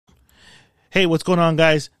Hey, what's going on,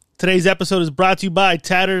 guys? Today's episode is brought to you by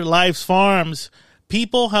Tattered Lives Farms.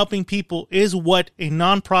 People helping people is what a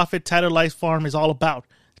nonprofit Tattered Lives Farm is all about.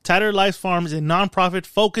 Tattered Lives Farm is a nonprofit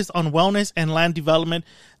focused on wellness and land development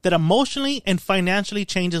that emotionally and financially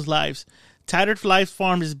changes lives. Tattered Lives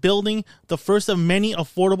Farm is building the first of many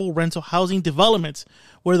affordable rental housing developments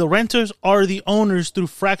where the renters are the owners through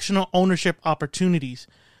fractional ownership opportunities.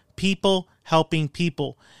 People helping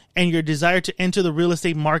people. And your desire to enter the real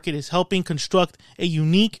estate market is helping construct a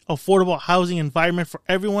unique, affordable housing environment for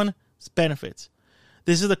everyone's benefits.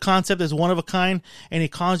 This is a concept that's one of a kind and a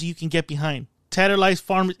cause you can get behind. Tattered Lives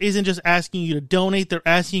Farm isn't just asking you to donate, they're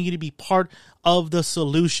asking you to be part of the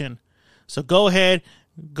solution. So go ahead,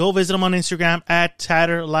 go visit them on Instagram at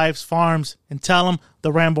Tattered Lives Farms and tell them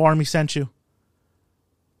the Rambo Army sent you.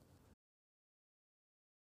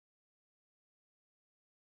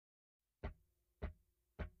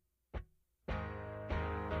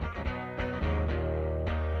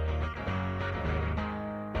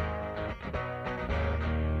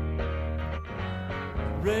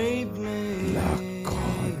 Rape me. La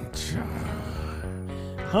Concha.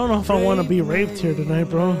 I don't know if I want to be raped here tonight,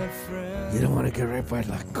 bro. You don't want to get raped by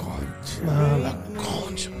La Concha. La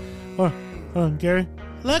Concha. Hold on, Gary.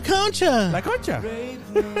 La Concha. La Concha.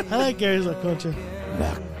 I like Gary's La Concha.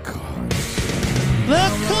 La Concha. La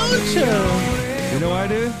Concha. You know why,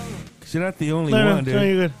 dude? Because you're not the only No, one, dude. no,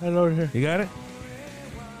 you're good. I know over here. You got it?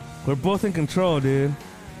 We're both in control, dude.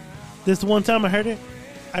 This one time I heard it,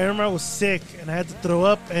 I remember I was sick and I had to throw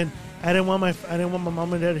up, and I didn't want my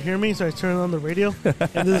mom and dad to hear me, so I turned on the radio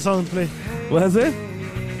and this song played. Was it?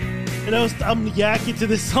 And I'm yakking to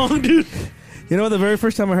this song, dude. You know, the very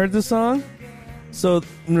first time I heard this song, so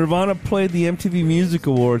Nirvana played the MTV Music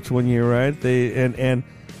Awards one year, right? They and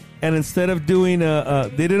instead of doing they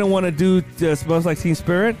didn't want to do Smells Like Teen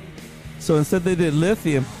Spirit, so instead they did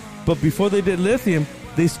Lithium. But before they did Lithium,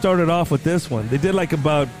 they started off with this one. They did like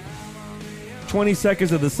about 20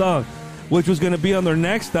 seconds of the song, which was going to be on their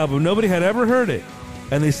next album. Nobody had ever heard it,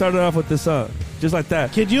 and they started off with this song, just like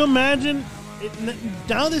that. Could you imagine?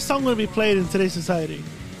 Now this song going to be played in today's society,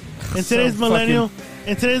 in today's millennial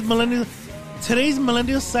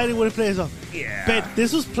society wouldn't play this song. Yeah. But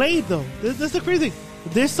this was played though. That's the crazy thing.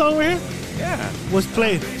 This song right here, Yeah, was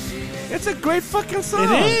played. it's a great fucking song.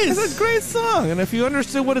 It is. It's a great song, and if you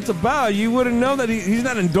understood what it's about, you wouldn't know that he's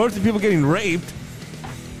not endorsing people getting raped.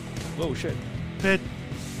 Whoa, shit. But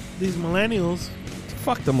these millennials,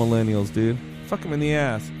 Fuck the millennials, dude. Fuck them in the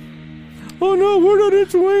ass. Oh no, we're not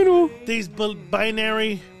into anal. these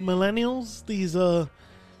binary millennials, these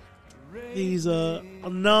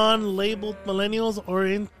non-labeled millennials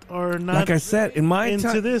are not. Like I said, in my into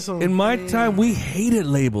time, this one. in my time, we hated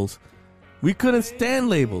labels. We couldn't stand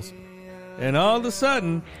labels, and all of a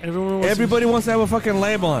sudden, everybody wants to have a fucking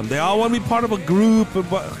label on. They all want to be part of a group.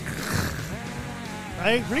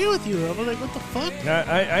 I agree with you. I was like, what the fuck?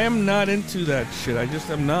 I am not into that shit. I just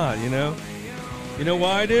am not. You know. You know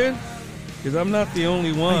why, dude? Because I'm not the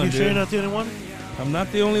only one. Are you dude. sure you're not the only one? I'm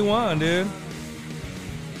not the only one, dude.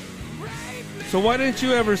 So why didn't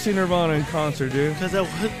you ever see Nirvana in concert, dude? Because I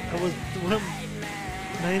was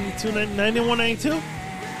 92, 91, 92?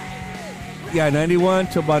 Yeah, 91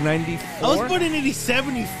 to about 94. I was born in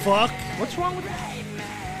 87, you fuck. What's wrong with that?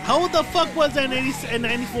 How old the fuck was I in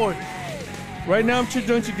 94? Right now, I'm too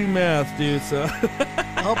drunk to do math, dude, so...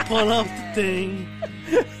 I'll pull up the thing.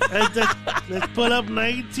 Let's pull up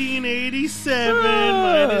 1987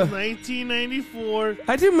 minus 1994.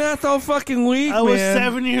 I do math all fucking week, I was man.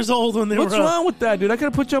 7 years old when they What's were out. wrong with that, dude? I could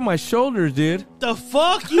have put you on my shoulders, dude. The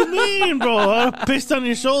fuck you mean, bro? I pissed on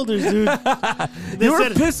your shoulders, dude. You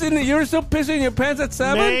were still pissing in your pants at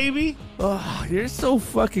 7? Maybe. Oh, you're so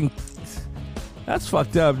fucking... That's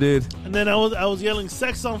fucked up, dude. And then I was yelling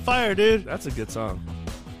 "Sex on Fire," dude. That's a good song.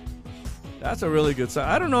 That's a really good song.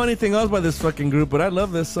 I don't know anything else by this fucking group, but I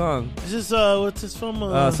love this song. This is what's this from?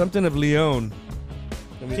 Something of Leon.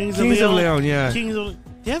 Kings of Leon, yeah. Kings of.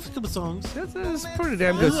 They have a couple songs. That's a pretty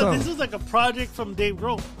damn good song. This is like a project from Dave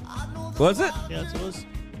Grohl. Was it? Yeah, it was.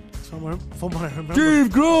 From what I remember. Dave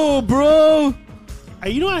Grohl, bro.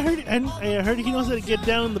 You know, I heard he knows how to get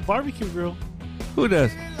down the barbecue grill. Who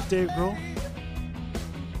does? Dave Grohl.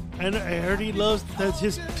 And I heard he loves that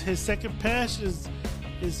his second pass is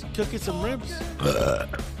cooking some ribs. No,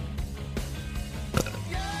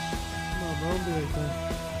 bro, don't be like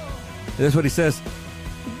that. That's what he says.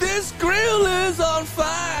 This grill is on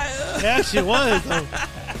fire. It actually was, though.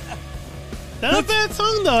 That's a bad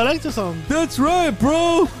song, though. I like the song. That's right,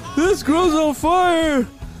 bro. This grill's on fire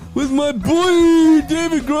with my boy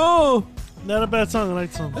David Grohl. Not a bad song. I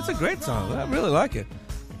like the song. That's a great song. I really like it.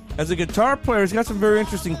 as a guitar player, he's got some very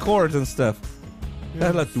interesting chords and stuff.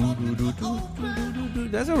 That's like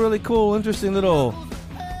that's a really cool, interesting little.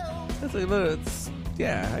 That's a little.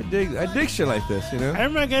 Yeah, I dig shit like this. You know. I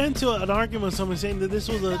remember I got into an argument with someone saying that this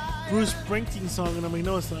was a Bruce Springsteen song, and I'm like,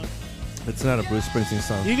 no, it's not. It's not a Bruce Springsteen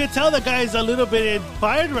song. You can tell the guy's a little bit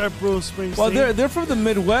inspired by Bruce Springsteen. Well, they're from the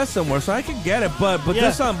Midwest somewhere, so I can get it. But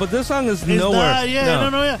this song is nowhere.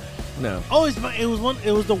 Not, No. Oh, it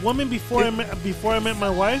was the woman before I met my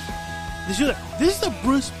wife. She was like, this is the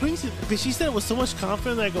Bruce Springsteen, because she said it with so much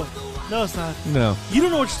confidence. I go, no, it's not. No. You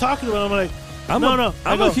don't know what you're talking about. I'm like,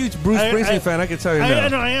 I'm a huge Bruce Springsteen fan. I can tell you I now.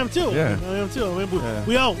 know, I am too. Yeah. I am too. I mean,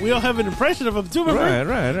 we all have an impression of him too.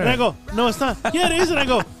 Remember? Right. And I go, no, it's not. Yeah, it is. And I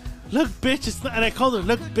go, look, bitch, it's not. And I called her,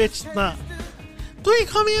 look, bitch, it's not. Do you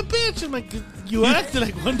call me a bitch? I'm like, you acted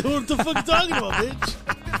like one. What the fuck you talking about, bitch?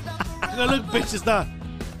 I go, look, bitch, it's not.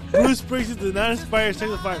 Bruce Springsteen did not inspire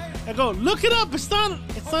Sex on Fire. I go, look it up. It's not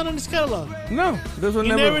on his catalog. No, this one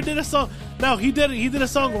He never did a song. No, he did a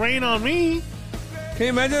song, Rain on Me. Can you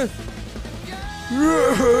imagine?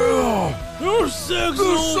 Yeah. Your sex is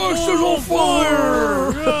on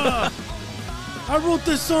fire. Yeah. I wrote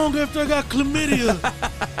this song after I got chlamydia.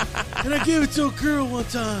 And I gave it to a girl one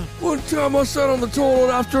time. One time I sat on the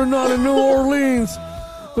toilet after a night in New Orleans.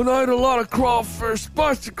 And I ate a lot of crawfish,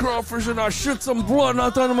 spicy crawfish, and I shit some blood. And I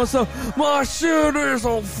thought to myself, my shit is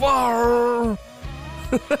on fire.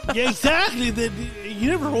 Yeah, exactly. You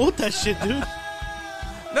never wrote that shit, dude.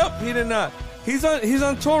 Nope, he did not. He's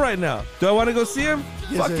on tour right now. Do I want to go see him?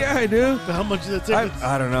 Yes, Fuck sir. yeah, I do. How much is the tickets?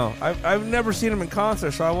 I don't know. I've never seen him in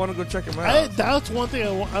concert, so I want to go check him out. That's one thing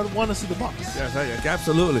I want to see the boss. Yes,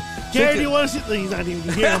 absolutely. Gary, do you want to see? He's not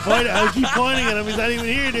even here. I keep pointing at him. He's not even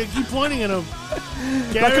here, dude. Keep pointing at him.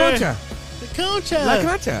 La Gary, Concha. The Concha. La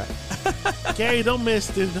Concha. Gary, don't miss,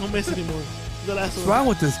 dude. Don't miss anymore. The last What's one. wrong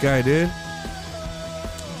with this guy, dude?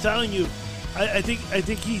 I'm telling you. I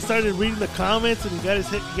think he started reading the comments and he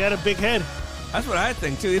got a big head. That's what I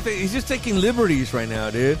think, too. He's just taking liberties right now,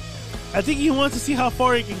 dude. I think he wants to see how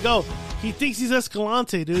far he can go. He thinks he's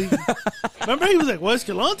Escalante, dude. Remember, he was like, well,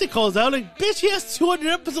 Escalante calls out. Like, bitch, he has 200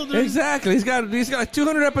 episodes. Exactly. He's got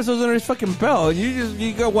 200 episodes under his fucking belt.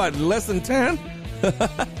 You got, what, less than 10?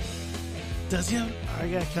 Does he have? I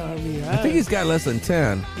got to count on me. I think he's got less than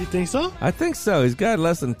 10. You think so? I think so. He's got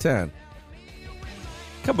less than 10.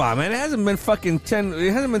 Come on, man. It hasn't been fucking 10.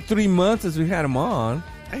 It hasn't been 3 months since we had him on.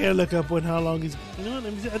 I gotta look up how long he's. You know what?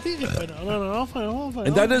 Let me see. I think I can find out. No, I'll find.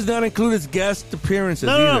 And that does not include his guest appearances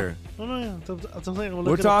either. No. Yeah. That's what I'm saying.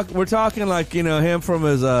 We're talking like, him from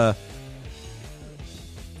his I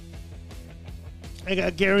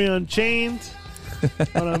got Gary Unchained.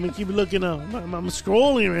 Hold on, let me keep looking up. I'm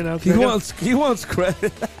scrolling right now. He wants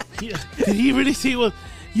credit. Did he really see what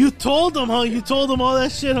you told him? Huh? You told him all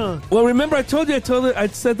that shit, huh? Well, remember I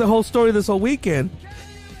said the whole story this whole weekend.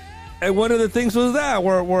 And one of the things was that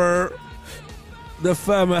where the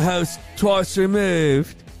farmer house twice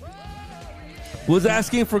removed was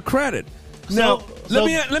asking for credit. Now, let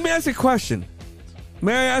me ask you a question.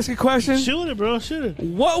 May I ask you a question? Shoot it, bro. Shoot it.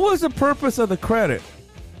 What was the purpose of the credit?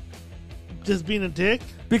 Just being a dick?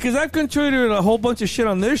 Because I've contributed a whole bunch of shit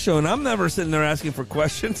on this show, and I'm never sitting there asking for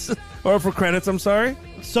questions or for credits. I'm sorry.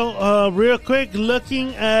 So, real quick,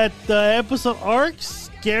 looking at the episode arcs,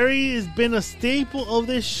 Gary has been a staple of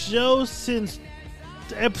this show since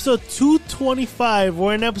episode 225.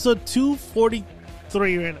 We're in episode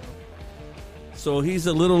 243 right now. So he's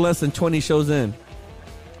a little less than 20 shows in.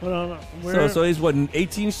 Hold on. So he's what,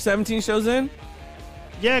 18, 17 shows in?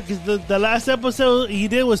 Yeah, because the last episode he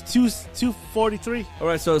did was 243. All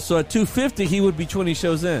right, so at 250 he would be 20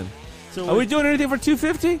 shows in. So are we doing anything for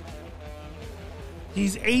 250?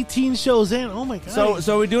 He's 18 shows in. Oh my god.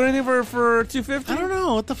 So are we doing anything for 250? I don't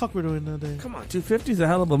know what the fuck we're doing today. Come on, 250 is a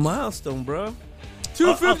hell of a milestone, bro.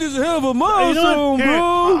 250 is a hell of a milestone, Here,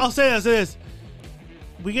 bro. I'll say this.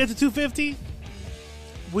 We get to 250,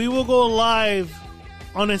 we will go live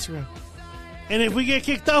on Instagram. And if we get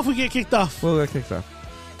kicked off, we get kicked off. We'll get kicked off.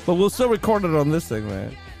 But we'll still record it on this thing,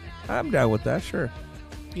 man. I'm down with that, sure.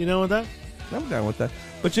 You know what that? I'm down with that.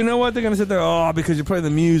 But you know what? They're going to sit there, because you're playing the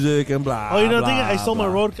music and blah, Oh, you know blah, the thing? I sold blah.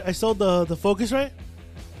 my Rode. I sold the Focusrite.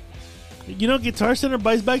 You know, Guitar Center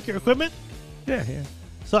buys back your equipment. Yeah.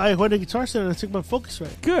 So I went to Guitar Center and I took my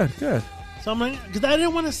Focusrite. Good. So I'm like, because I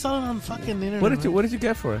didn't want to sell it on fucking internet. What did you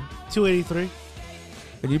get for it? $283.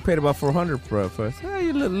 And you paid about $400 for it.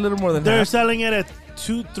 You a little more than They're half. selling it at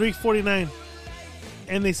 $349,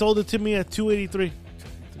 and they sold it to me at $283.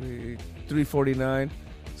 $349.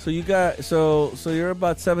 So you got so you're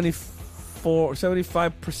about 70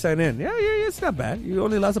 75% in. Yeah, it's not bad. You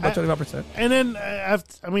only lost about 25%. And then,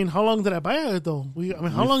 how long did I buy it though?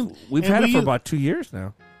 How long? We've had it for about 2 years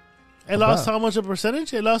now. It lost how much a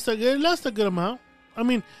percentage? It lost a good amount.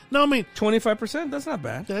 25%. That's not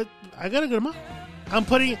bad. I got a good amount. I'm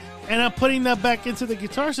putting that back into the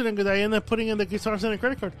Guitar Center because I end up putting in the Guitar Center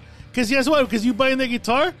credit card. Because guess what? Because you buying the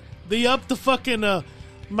guitar, they up the fucking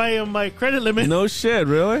my credit limit. No shit,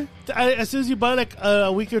 really? As soon as you buy like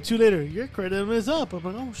a week or two later, your credit limit is up. I'm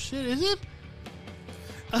like, oh shit, is it?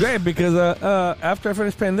 Great, because after I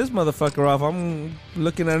finish paying this motherfucker off, I'm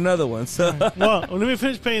looking at another one. So, well, let me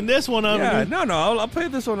finish paying this one off. Yeah, I'll pay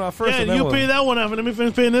this one off first. Yeah, you pay that one off, and let me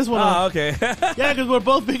finish paying this one off. Oh, okay. Yeah, because we're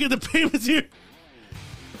both making the payments here.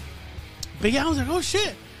 But yeah, I was like, oh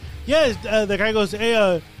shit. Yeah, the guy goes,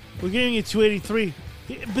 hey, we're giving you $283.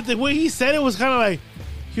 But the way he said it was kind of like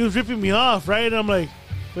he was ripping me off, right? And I'm like,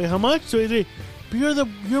 wait, how much? $283. But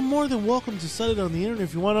you're more than welcome to sell it on the internet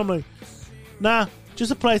if you want. I'm like, nah. Just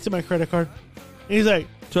apply it to my credit card. And he's like,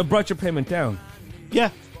 so it brought your payment down. Yeah.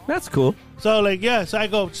 That's cool. So like, yeah. So I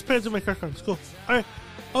go, just pay it to my credit card. It's cool. All right.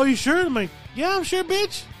 Oh, you sure? I'm like, yeah, I'm sure,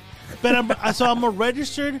 bitch. But I'm a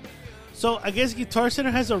registered. So I guess Guitar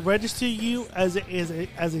Center has to register you as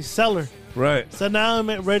a seller. Right. So now I'm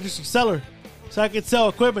a registered seller. So I can sell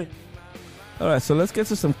equipment. All right. So let's get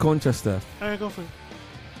to some Concha stuff. All right, go for it.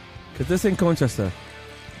 Because this ain't Concha stuff.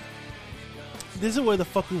 This is where the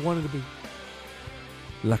fuck we wanted to be.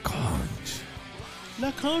 La Concha.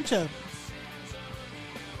 La Concha.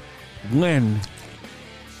 When?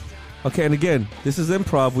 Okay, and again, this is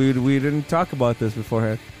improv. We didn't talk about this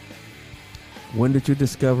beforehand. When did you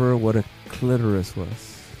discover what a clitoris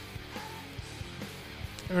was?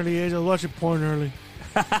 Early age. I was watching porn early.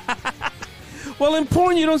 Well, in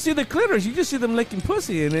porn, you don't see the clitoris. You just see them licking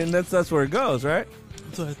pussy, and that's where it goes, right?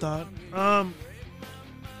 That's what I thought.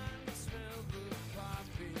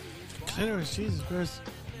 Clitoris, Jesus Christ.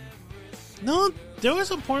 No, there was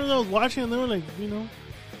some porn that I was watching, and they were like, they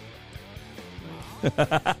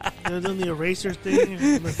were doing the eraser thing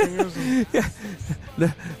with my fingers. Yeah.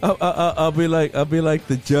 I'll be like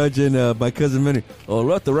the judge in My Cousin Vinny. Oh,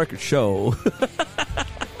 let the record show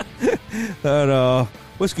that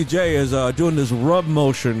Whiskey J is doing this rub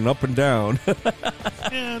motion up and down.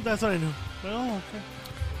 Yeah, that's what I knew. Oh, okay.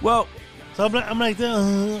 Well. So I'm like,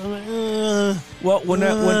 well, when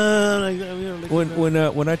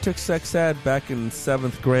I took sex ed back in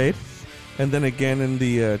 7th grade, and then again in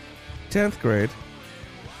the 10th grade,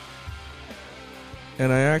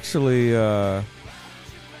 and I actually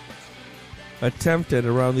attempted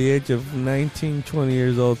around the age of 19, 20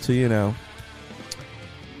 years old to,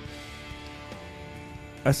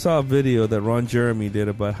 I saw a video that Ron Jeremy did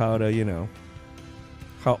about how to,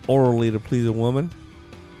 how orally to please a woman.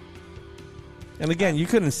 And again, you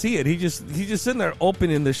couldn't see it. He just sitting there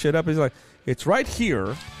opening this shit up. He's like, it's right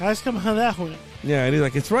here. Ask him how that went. Yeah, and he's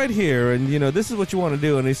like, it's right here, and this is what you want to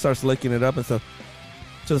do. And he starts licking it up and stuff.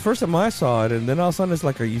 So the first time I saw it, and then all of a sudden it's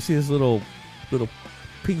like, you see this little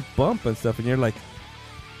pink bump and stuff, and you're like,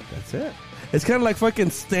 that's it. It's kind of like fucking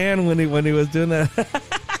Stan when he was doing that.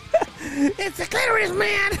 It's the clitoris,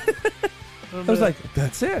 man. I was like,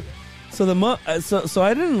 that's it. So so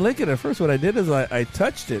I didn't lick it at first. What I did is I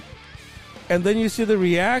touched it. And then you see the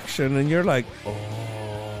reaction, and you're like,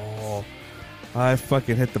 "Oh, I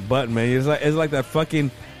fucking hit the button, man!" It's like that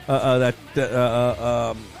fucking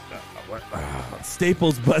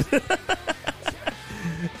Staples button.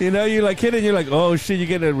 You like hit it, and you're like, "Oh shit!" You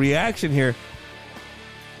get a reaction here.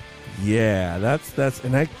 Yeah, that's,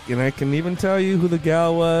 and I can even tell you who the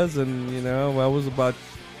gal was, and I was about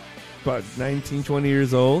 19, 20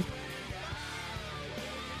 years old.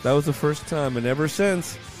 That was the first time, and ever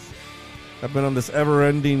since, I've been on this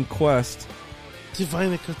ever-ending quest. Did you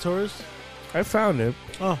find the clitoris? I found it.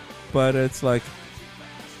 Oh. But it's like,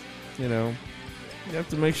 you have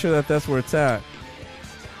to make sure that that's where it's at.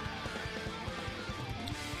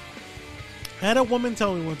 I had a woman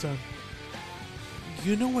tell me one time,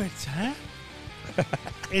 you know where it's at?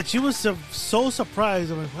 And she was so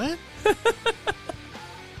surprised. I'm like, what?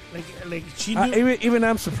 like she knew. Even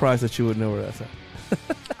I'm surprised that she would know where that's at.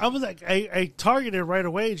 I was like, I targeted right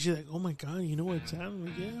away. And she's like, oh my God, you know where it's at? I'm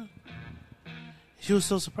like, yeah. She was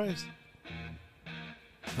so surprised.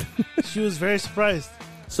 She was very surprised.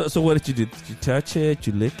 So what did you do? Did you touch it? Did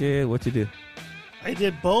you lick it? What did you do? I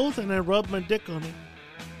did both, and I rubbed my dick on it.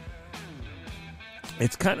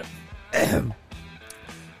 It's kind of...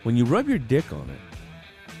 when you rub your dick on it,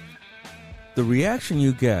 the reaction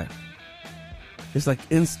you get is like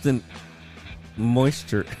instant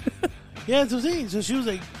moisture. Yeah, that's what I'm saying. So she was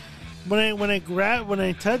like, when I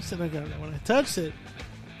touched it, when I touched it,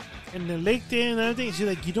 And the LinkedIn and everything. She's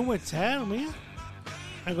like, you know where it's at? I'm like, yeah.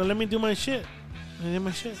 I go, let me do my shit. I did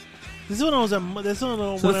my shit. This is when I was at. This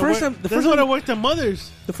is when I worked at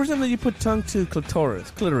Mother's. The first time that you put tongue to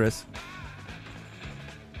clitoris.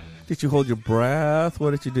 Did you hold your breath?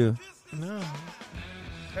 What did you do? No.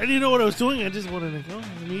 I didn't know what I was doing. I just wanted to go.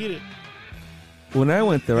 Let me eat it. When I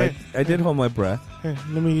went there, I did hold my breath. Hey,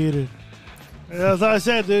 let me eat it. That's all I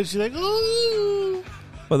said, dude. She's like, oh.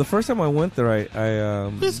 Well, the first time I went there, I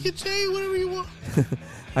biscuit J, whatever you want.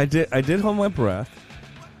 I did hold my breath.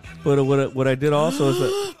 But what I did also is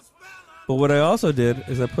that. But what I also did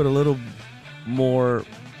is I put a little more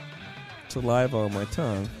saliva on my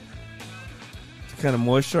tongue to kind of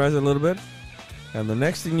moisturize it a little bit. And the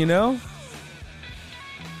next thing you know,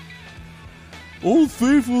 Old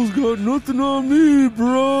Faithful's got nothing on me,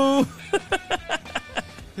 bro.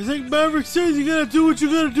 It's like Maverick says, you gotta do what you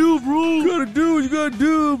gotta do, bro. You gotta do what you gotta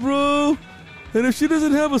do, bro. And if she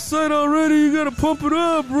doesn't have a site already, you gotta pump it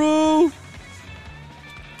up, bro.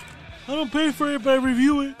 I don't pay for it, but I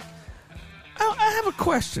review it. I have a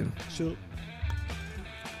question. Sure.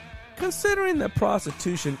 Considering that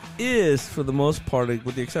prostitution is, for the most part,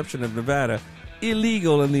 with the exception of Nevada,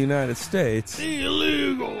 illegal in the United States.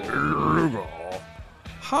 Illegal.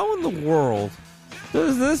 How in the world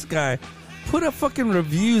does this guy put up fucking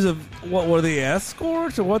reviews of, what were they,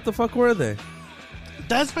 escorts, or what the fuck were they?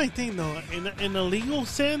 That's my thing, though. In a legal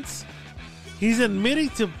sense, he's admitting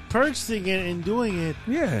to purchasing it and doing it.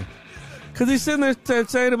 Yeah. Because he's sitting there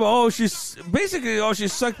saying about, she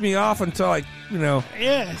sucked me off until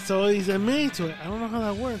Yeah, so he's admitting to it. I don't know how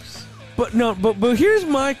that works. But no, but here's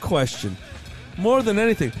my question. More than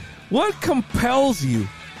anything, what compels you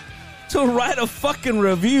to write a fucking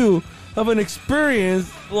review of an experience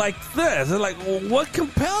like this? Like, what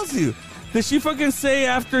compels you? Did she fucking say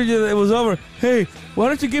after it was over, hey, why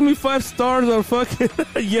don't you give me 5 stars on fucking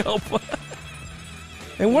Yelp?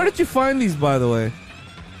 And where did you find these, by the way?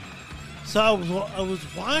 So I was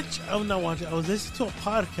listening to a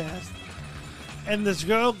podcast, and this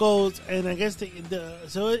girl goes, and I guess it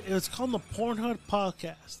was called the Pornhub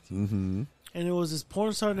podcast, mm-hmm. And it was this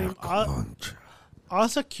porn star named Concha.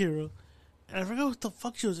 Asakura, and I forgot what the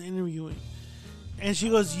fuck she was interviewing, and she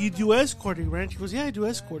goes, "You do escorting, right?" She goes, "Yeah, I do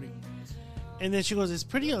escorting," and then she goes, "It's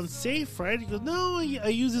pretty unsafe, right?" He goes, "No, I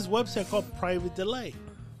use this website called Private Delay."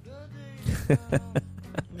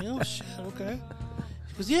 Oh shit, okay.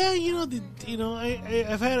 Because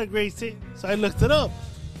I've had a great stay, so I looked it up,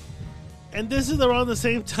 and this is around the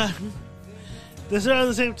same time.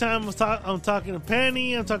 I'm talking to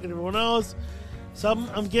Penny, I'm talking to everyone else, so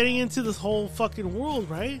I'm getting into this whole fucking world,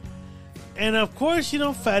 right? And of course,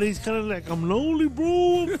 Fatty's kind of like, I'm lonely,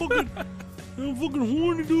 bro. I'm fucking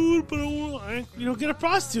horny, dude, but I want, get a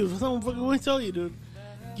prostitute. That's what I'm fucking going to tell you, dude.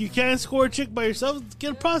 You can't score a chick by yourself.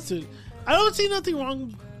 Get a prostitute. I don't see nothing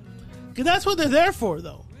wrong. Because that's what they're there for,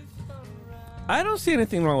 though. I don't see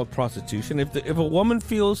anything wrong with prostitution. If a woman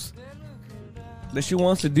feels that she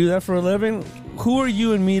wants to do that for a living, who are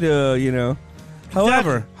you and me to,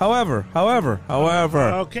 However. Okay.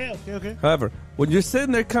 However, when you're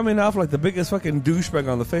sitting there coming off like the biggest fucking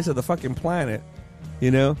douchebag on the face of the fucking planet,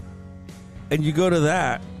 and you go to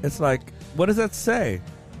that, it's like, what does that say?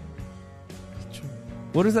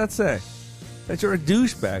 What does that say? That you're a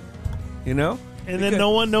douchebag, And then no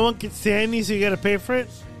one can stand you, so you got to pay for it?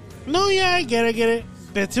 No, yeah, I get it.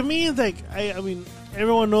 But to me, it's like, I mean,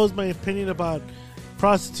 everyone knows my opinion about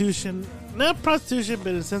prostitution. Not prostitution, but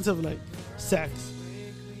in the sense of, like, sex.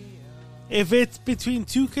 If it's between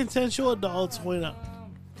 2 consensual adults, why not?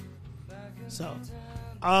 So,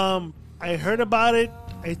 I heard about it.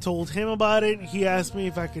 I told him about it. He asked me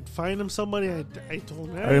if I could find him somebody. I told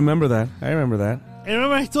him. I remember that. And remember,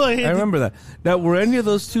 I told him. I remember that. Now, were any of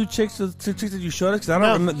those two chicks that you showed us? I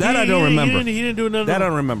don't remember. He didn't do nothing. That I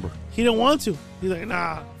don't remember. He didn't want to. He's like,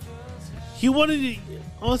 nah. He wanted to. I'm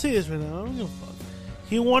gonna say this right now. I don't give a fuck.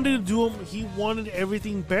 He wanted to do them. He wanted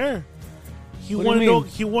everything bare. He wanted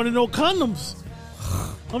no condoms.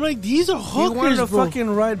 I'm like, these are hookers, You wanted to bro. fucking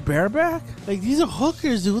ride bareback? Like, these are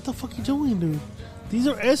hookers, dude. What the fuck you doing, dude? These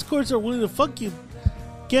are escorts that are willing to fuck you.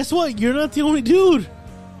 Guess what? You're not the only dude.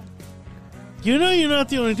 You're not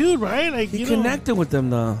the only dude, right? Like, He connected with them,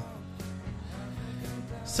 though.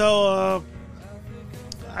 So,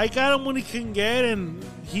 I got him when he couldn't get, and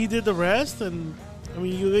he did the rest. And I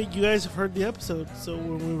mean, you guys have heard the episode, so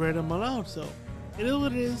when we read them aloud, so it is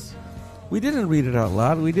what it is. We didn't read it out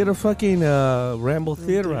loud. We did a fucking Ramble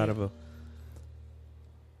Theater out of it.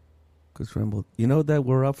 Because Ramble, you know that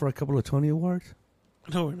we're up for a couple of Tony Awards?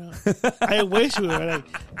 No, we're not. I wish we were. Like,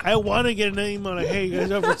 I want to get an email like, hey, you guys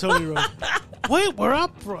are up for Tony Road. Wait, we're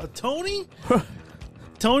up for a Tony?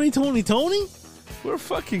 Tony. We're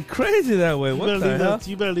fucking crazy that way. What the hell?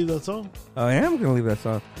 You better leave that song. I am going to leave that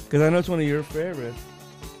song. Because I know it's one of your favorites.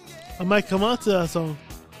 I might come out to that song.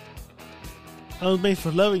 I was made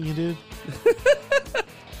for loving you, dude.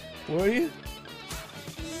 Were you?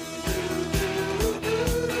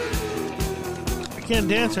 I can't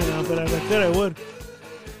dance right now, but if I could, I would.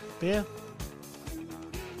 But yeah.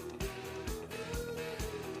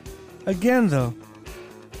 Again, though.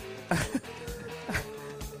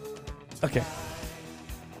 Okay.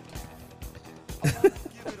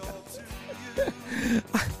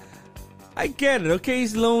 I get it, okay?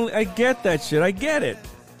 He's lonely. I get that shit. I get it.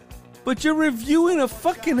 But you're reviewing a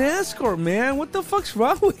fucking escort, man. What the fuck's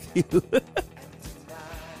wrong with you?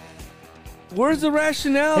 Where's the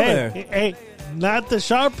rationale there? Hey, not the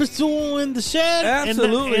sharpest tool in the shed.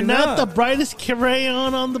 Absolutely and not. not the brightest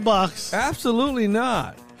crayon on the box. Absolutely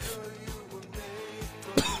not.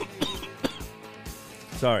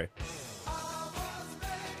 Sorry.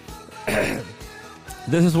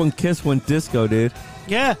 This is when Kiss went disco, dude.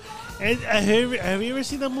 Yeah. And have you ever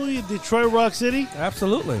seen that movie, Detroit Rock City?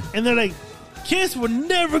 Absolutely. And they're like, Kiss would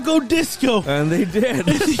never go disco. And they did.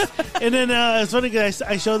 And then it's funny because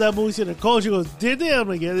I showed that movie to Nicole. She goes, did they? I'm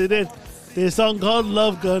like, yeah, they did. They had a song called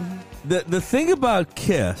Love Gun. The thing about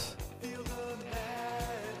Kiss,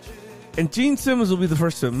 and Gene Simmons will be the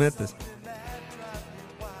first to admit this,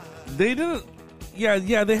 they didn't.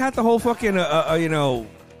 Yeah, they had the whole fucking,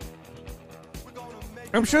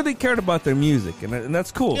 I'm sure they cared about their music, and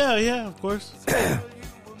that's cool. Yeah, of course.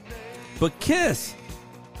 But Kiss,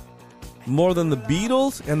 more than the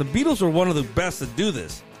Beatles, and the Beatles were one of the best to do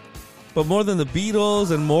this, but more than the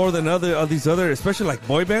Beatles and more than these other, especially like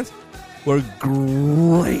boy bands, were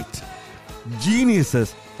great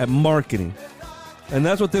geniuses at marketing. And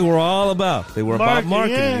that's what they were all about. They were about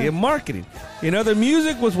marketing. Yeah. Yeah, marketing. Their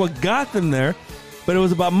music was what got them there, but it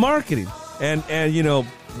was about marketing. And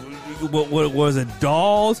what was it?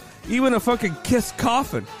 Dolls? Even a fucking Kiss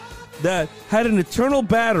coffin that had an eternal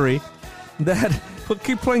battery that would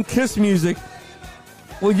keep playing Kiss music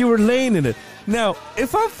when you were laying in it. Now,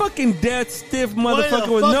 if I'm fucking dead stiff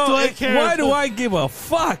motherfucker with why do I give a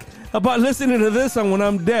fuck about listening to this song when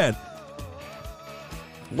I'm dead?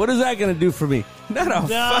 What is that going to do for me? Not a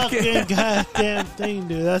fucking goddamn thing,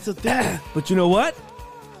 dude. That's the thing. But you know what?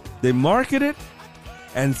 They market it,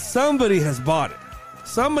 and somebody has bought it.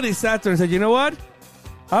 Somebody sat there and said, you know what?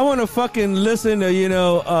 I want to fucking listen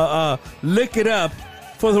to, Lick It Up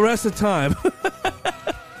for the rest of the time.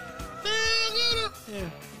 Yeah.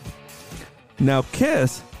 Now,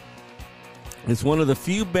 Kiss is one of the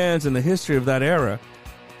few bands in the history of that era.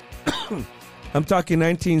 I'm talking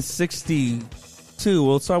 1962.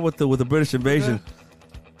 We'll start with the British invasion.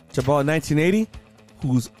 It's about 1980,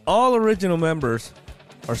 whose all original members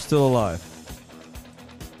are still alive.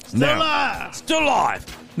 Still alive.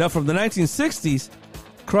 Now, from the 1960s,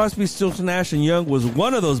 Crosby, Stills, Nash & Young was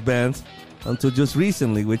one of those bands until just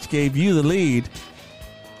recently, which gave you the lead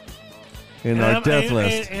in our death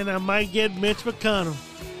list. And I might get Mitch McConnell.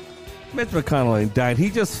 Mitch McConnell ain't died. He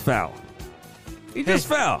just fell. He just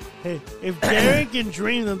fell. Hey, if Derek and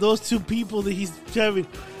Dream and those two people that he's driving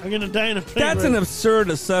are going to die in a plane That's wreck. an absurd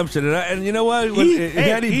assumption. And you know what?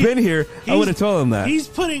 Had he been here, I would have told him that. He's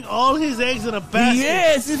putting all his eggs in a basket.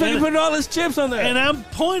 Yes, he's putting all his chips on there. And I'm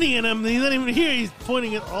pointing at him. He's not even here. He's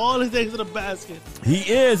pointing at all his eggs in a basket. He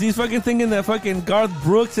is. He's fucking thinking that fucking Garth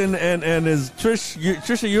Brooks and his Trisha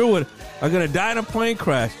Yearwood are going to die in a plane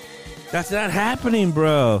crash. That's not happening,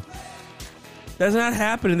 bro. That's not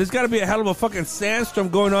happening. There's got to be a hell of a fucking sandstorm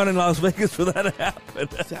going on in Las Vegas for that to happen.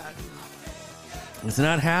 It's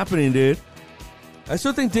not happening, dude. I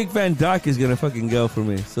still think Dick Van Dyke is going to fucking go for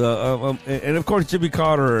me. So, and of course, Jimmy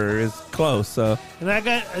Carter is close. So, and I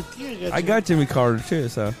got Jimmy Carter too.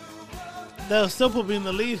 So, that'll still put me in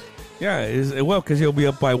the lead. Yeah, it will, because he'll be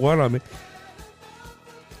up by one on me.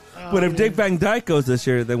 But if Dick Van Dyke goes this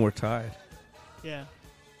year, then we're tied. Yeah.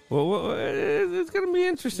 Well, it's going to be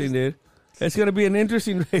interesting, dude. It's going to be an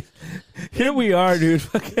interesting race. Here we are, dude.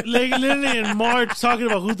 Like literally in March talking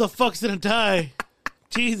about who the fuck's going to die.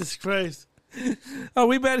 Jesus Christ. Are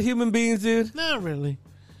we bad human beings, dude? Not really.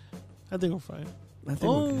 I think we're fine. I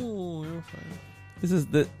think we're fine. This is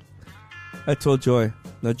the... I told Joy.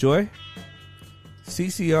 Now, Joy,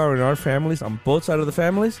 CCR in our families, on both sides of the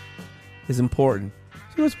families, is important.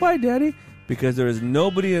 She goes, why, Daddy? Because there is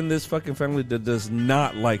nobody in this fucking family that does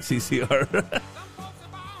not like CCR.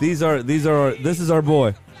 This is our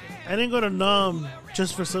boy. I didn't go to Nam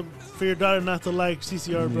just for your daughter not to like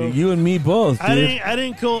CCR, bro. You and me both, dude. I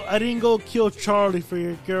didn't go kill Charlie for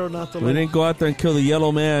your girl not to like. We didn't go out there and kill the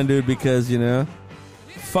yellow man, dude, because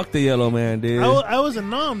fuck the yellow man, dude. I was a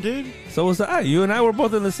nom, dude. So was I. You and I were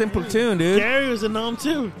both in the same platoon, dude. Gary was a nom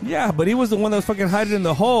too. Yeah, but he was the one that was fucking hiding in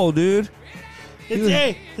the hole, dude.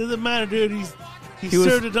 Hey, doesn't matter, dude. He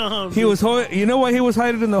served it on. He was. You know why he was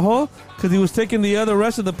hiding in the hole? Because he was taking the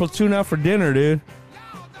rest of the platoon out for dinner, dude.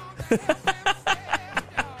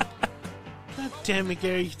 God damn it,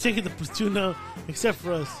 Gary! You're taking the platoon out, except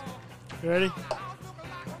for us. You ready?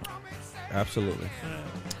 Absolutely.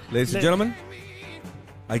 Ladies and gentlemen,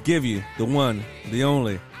 I give you the one, the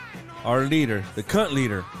only, our leader, the cunt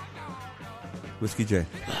leader, Whiskey J.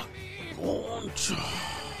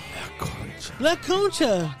 La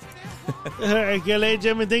Concha. All right, ladies and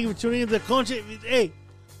gentlemen, thank you for tuning in to the Concha. Hey,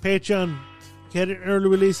 Patreon, get an early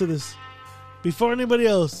release of this before anybody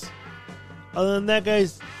else. Other than that,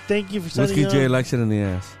 guys, thank you for signing Whiskey on. J likes it in the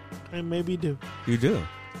ass. And maybe you do. You do.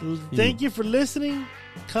 Thank you for listening,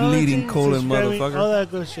 Bleeding commenting, colon subscribing, motherfucker. all that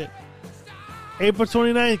good shit. April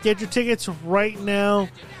 29th, get your tickets right now.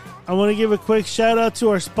 I want to give a quick shout out to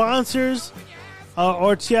our sponsors,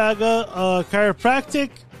 Ortiaga Chiropractic,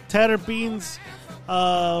 Tatter Beans,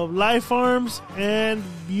 Life Farms, and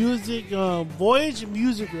Music Voyage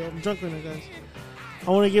Music Room. I'm drunk right now, guys. I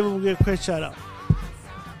want to give them a quick shout out.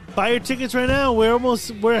 Buy your tickets right now.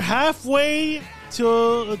 We're halfway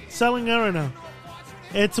to selling out right now.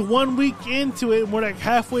 It's 1 week into it, and we're like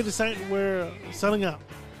halfway to we're selling out.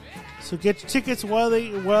 So get your tickets while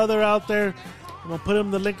they're out there. I'm gonna put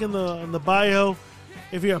the link in the bio.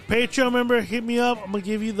 If you're a Patreon member, hit me up. I'm gonna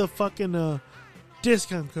give you the fucking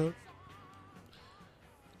discount code.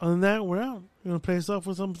 Other than that, we're out. You wanna play us off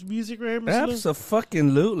with some music right here, Mr. Lou?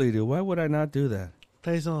 Absolutely, dude. Why would I not do that?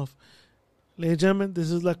 Play us off. Ladies and gentlemen,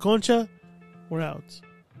 this is La Concha. We're out.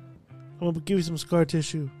 I'm gonna give you some scar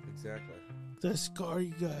tissue. Exactly. That scar,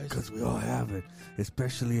 you guys. Because we all have it.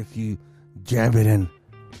 Especially if you jam it in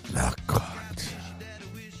La Concha.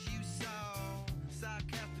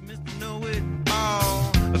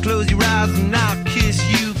 Close your eyes and I'll kiss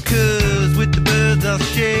you, 'cause with the birds I'll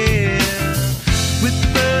share. With the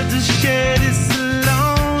birds I'll share this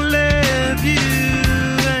lonely view.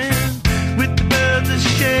 And with the birds I'll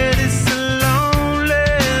share this lonely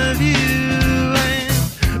view.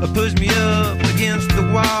 And push me up against the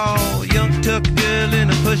wall, young tuck girl in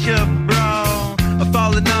a push-up bra. I'm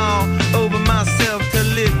falling all over myself to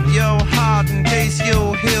lift your heart and taste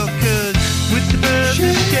your health, 'cause with the birds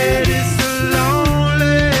I'll share this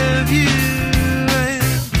lonely view.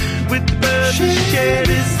 With the birds I'll share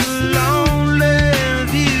this lonely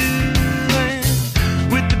view.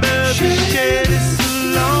 With the birds I'll share this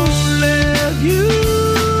lonely view.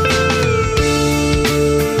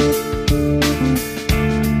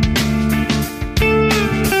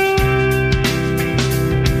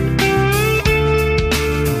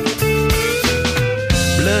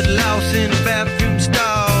 Blood loss in a